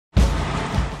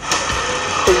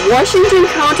Washington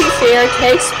County Fair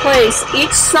takes place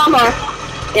each summer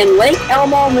in Lake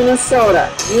Elmo, Minnesota,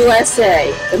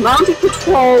 USA. The Mounted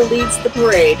Patrol leads the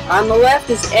parade. On the left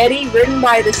is Eddie, ridden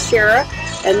by the sheriff,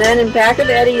 and then in back of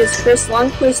Eddie is Chris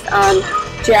Lundquist on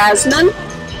Jasmine.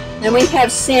 Then we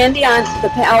have Sandy on the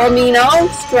Palomino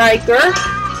Striker.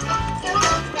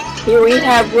 Here we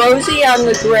have Rosie on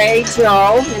the gray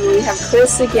Joe, and we have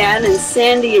Chris again and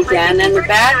Sandy again, and the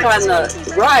back on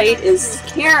the right is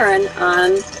Karen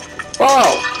on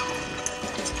Bo.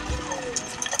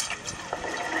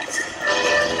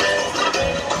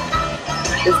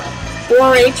 The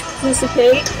 4-H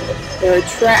participate. There are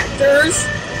tractors,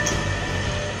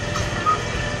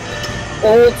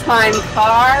 old-time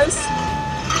cars,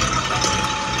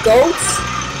 goats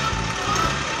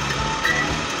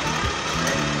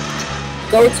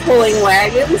pulling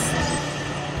wagons,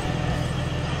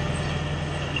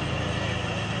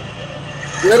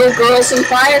 little girls in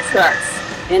fire trucks,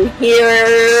 and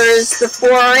here's the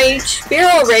 4-H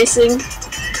barrel racing.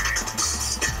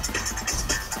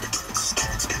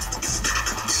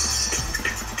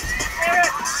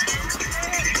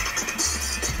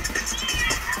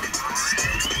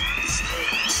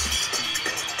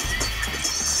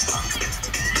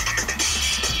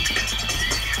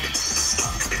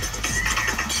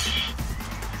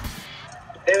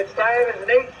 Its time is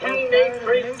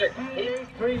 18:836.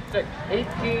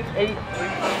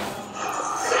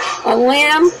 A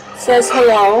lamb says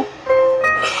hello,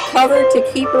 covered to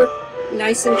keep her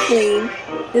nice and clean.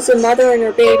 There's a mother and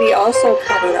her baby also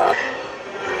covered up.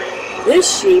 This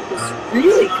sheep is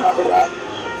really covered up.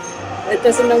 It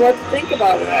doesn't know what to think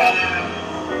about it all.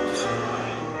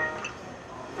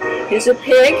 Here's a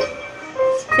pig,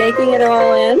 taking it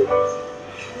all in.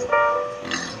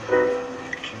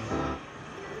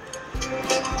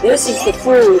 This is the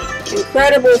food.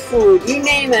 Incredible food. You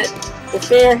name it, the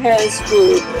fair has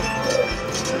food.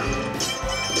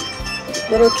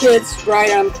 Little kids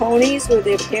ride on ponies with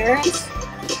their parents.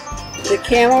 The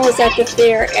camel is at the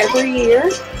fair every year.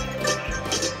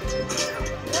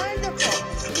 Wonderful.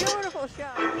 Beautiful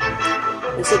show.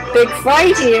 There's a big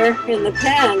fight here in the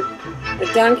pen. A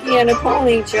donkey and a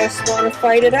pony just want to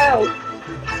fight it out.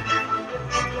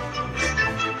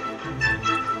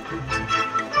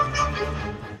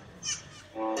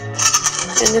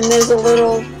 And then there's a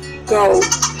little goat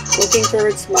looking for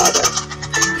its mother.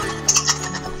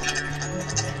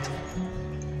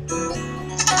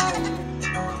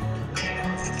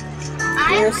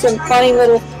 There are some funny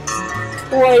little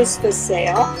toys for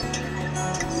sale.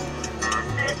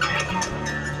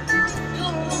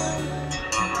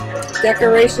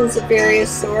 Decorations of various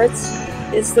sorts.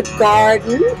 It's the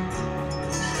garden.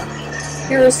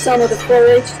 Here are some of the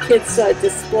 4-H kids'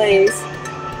 displays.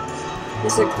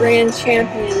 There's a grand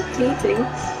champion painting.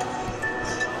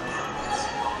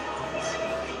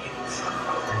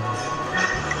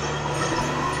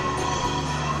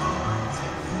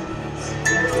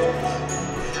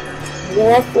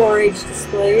 More 4-H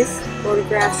displays,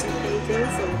 photographs and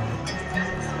paintings,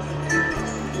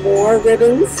 and more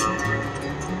ribbons.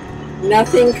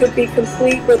 Nothing could be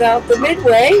complete without the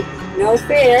Midway. No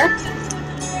fair.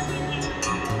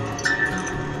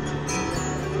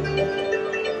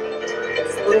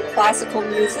 Little classical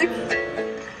music.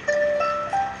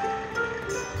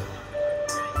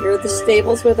 Here are the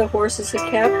stables where the horses are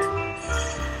kept.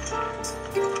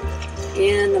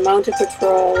 And the Mounted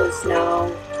Patrol is now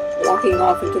walking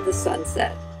off into the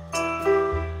sunset.